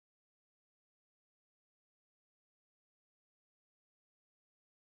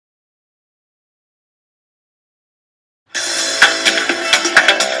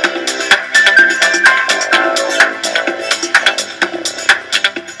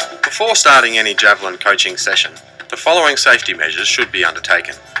Before starting any javelin coaching session, the following safety measures should be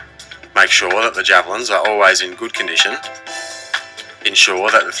undertaken. Make sure that the javelins are always in good condition. Ensure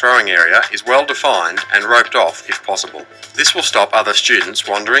that the throwing area is well defined and roped off if possible. This will stop other students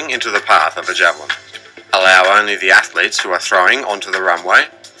wandering into the path of a javelin. Allow only the athletes who are throwing onto the runway.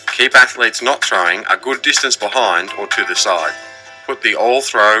 Keep athletes not throwing a good distance behind or to the side. Put the all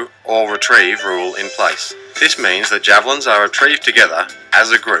throw, all retrieve rule in place. This means that javelins are retrieved together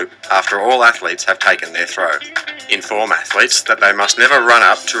as a group after all athletes have taken their throw. Inform athletes that they must never run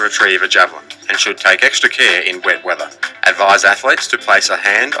up to retrieve a javelin and should take extra care in wet weather. Advise athletes to place a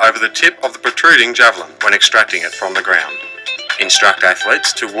hand over the tip of the protruding javelin when extracting it from the ground. Instruct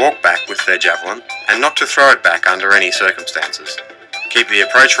athletes to walk back with their javelin and not to throw it back under any circumstances. Keep the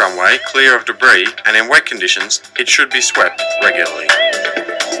approach runway clear of debris, and in wet conditions it should be swept regularly.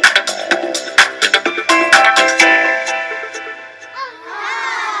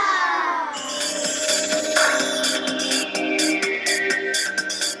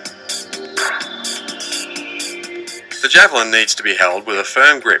 The javelin needs to be held with a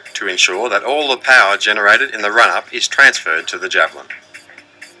firm grip to ensure that all the power generated in the run-up is transferred to the javelin.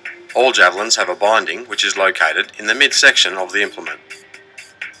 All javelins have a binding which is located in the midsection of the implement.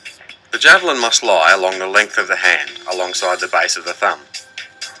 The javelin must lie along the length of the hand, alongside the base of the thumb,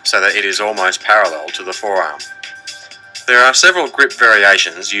 so that it is almost parallel to the forearm. There are several grip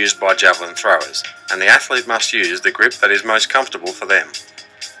variations used by javelin throwers, and the athlete must use the grip that is most comfortable for them.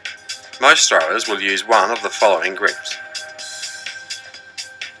 Most throwers will use one of the following grips.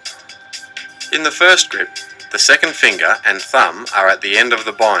 In the first grip, the second finger and thumb are at the end of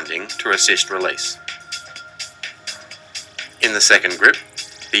the binding to assist release. In the second grip,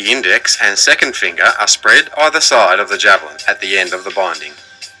 the index and second finger are spread either side of the javelin at the end of the binding.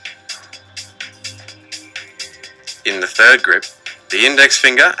 In the third grip, the index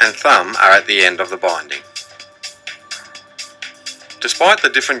finger and thumb are at the end of the binding. Despite the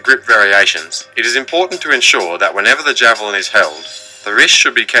different grip variations, it is important to ensure that whenever the javelin is held, the wrist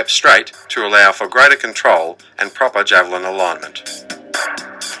should be kept straight to allow for greater control and proper javelin alignment.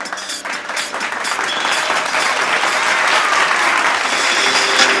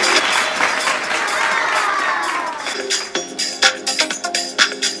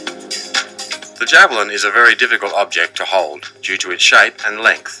 The javelin is a very difficult object to hold due to its shape and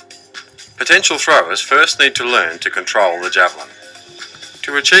length. Potential throwers first need to learn to control the javelin.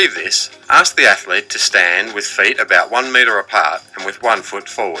 To achieve this, ask the athlete to stand with feet about 1 metre apart and with 1 foot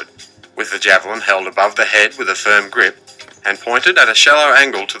forward, with the javelin held above the head with a firm grip and pointed at a shallow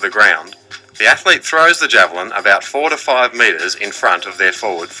angle to the ground. The athlete throws the javelin about 4 to 5 metres in front of their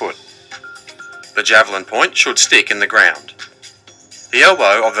forward foot. The javelin point should stick in the ground. The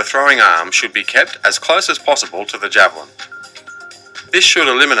elbow of the throwing arm should be kept as close as possible to the javelin. This should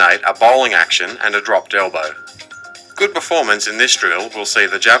eliminate a bowling action and a dropped elbow. Good performance in this drill will see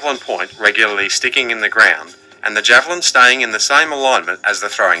the javelin point regularly sticking in the ground and the javelin staying in the same alignment as the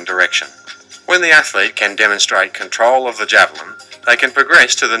throwing direction. When the athlete can demonstrate control of the javelin, they can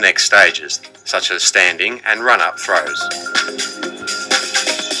progress to the next stages, such as standing and run-up throws.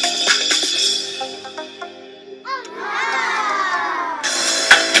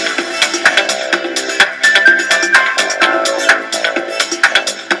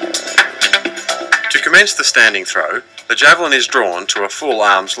 To commence the standing throw, the javelin is drawn to a full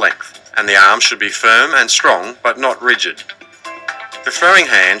arm's length, and the arm should be firm and strong but not rigid. The throwing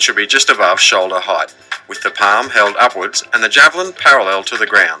hand should be just above shoulder height, with the palm held upwards and the javelin parallel to the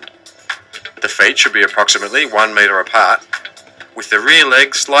ground. The feet should be approximately 1 metre apart, with the rear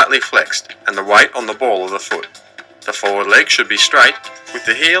leg slightly flexed and the weight on the ball of the foot. The forward leg should be straight, with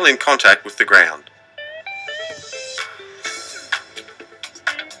the heel in contact with the ground.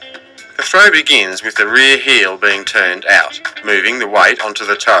 The throw begins with the rear heel being turned out, moving the weight onto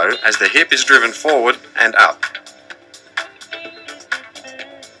the toe as the hip is driven forward and up.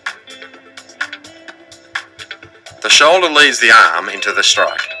 The shoulder leads the arm into the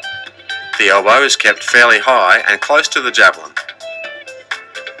strike. The elbow is kept fairly high and close to the javelin.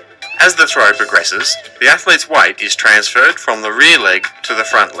 As the throw progresses, the athlete's weight is transferred from the rear leg to the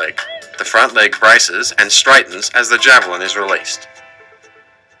front leg. The front leg braces and straightens as the javelin is released.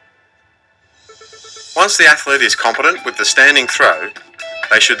 Once the athlete is competent with the standing throw,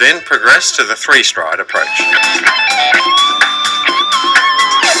 they should then progress to the three-stride approach.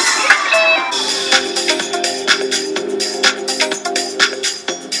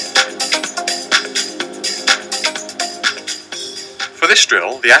 For this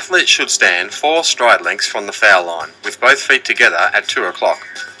drill, the athlete should stand 4 stride lengths from the foul line, with both feet together at 2 o'clock.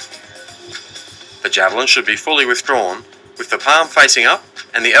 The javelin should be fully withdrawn, with the palm facing up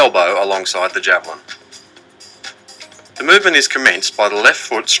and the elbow alongside the javelin. The movement is commenced by the left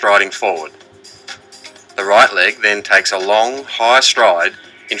foot striding forward. The right leg then takes a long, high stride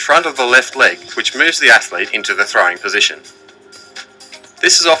in front of the left leg, which moves the athlete into the throwing position.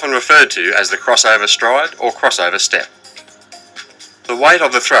 This is often referred to as the crossover stride or crossover step. The weight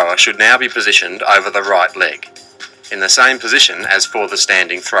of the thrower should now be positioned over the right leg, in the same position as for the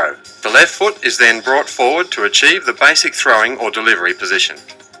standing throw. The left foot is then brought forward to achieve the basic throwing or delivery position.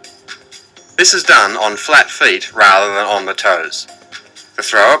 This is done on flat feet rather than on the toes. The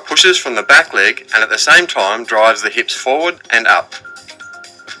thrower pushes from the back leg and at the same time drives the hips forward and up.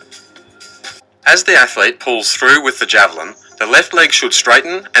 As the athlete pulls through with the javelin, the left leg should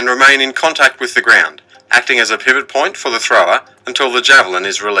straighten and remain in contact with the ground, acting as a pivot point for the thrower until the javelin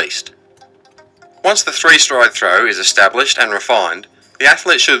is released. Once the 3-stride throw is established and refined, the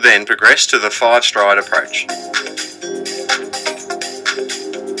athlete should then progress to the 5-stride approach.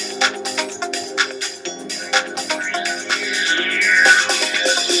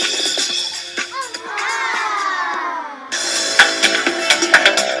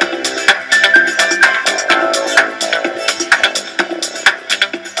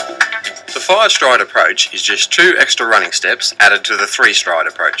 The 5-stride approach is just 2 extra running steps added to the 3-stride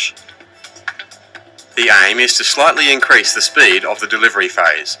approach. The aim is to slightly increase the speed of the delivery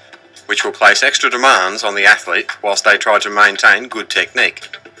phase, which will place extra demands on the athlete whilst they try to maintain good technique.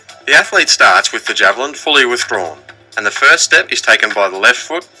 The athlete starts with the javelin fully withdrawn, and the first step is taken by the left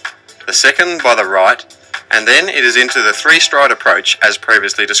foot, the second by the right, and then it is into the 3-stride approach as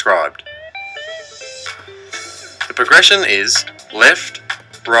previously described. The progression is left,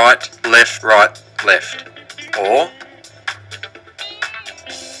 right, left, or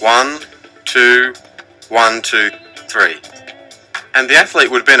 1, 2, 1, 2, 3. And the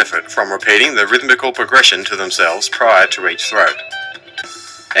athlete would benefit from repeating the rhythmical progression to themselves prior to each throw.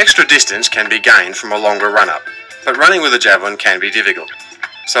 Extra distance can be gained from a longer run-up, but running with a javelin can be difficult.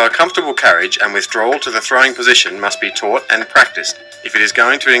 So a comfortable carriage and withdrawal to the throwing position must be taught and practiced if it is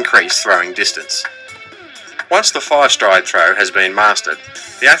going to increase throwing distance. Once the 5-stride throw has been mastered,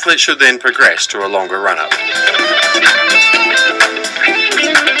 the athlete should then progress to a longer run-up.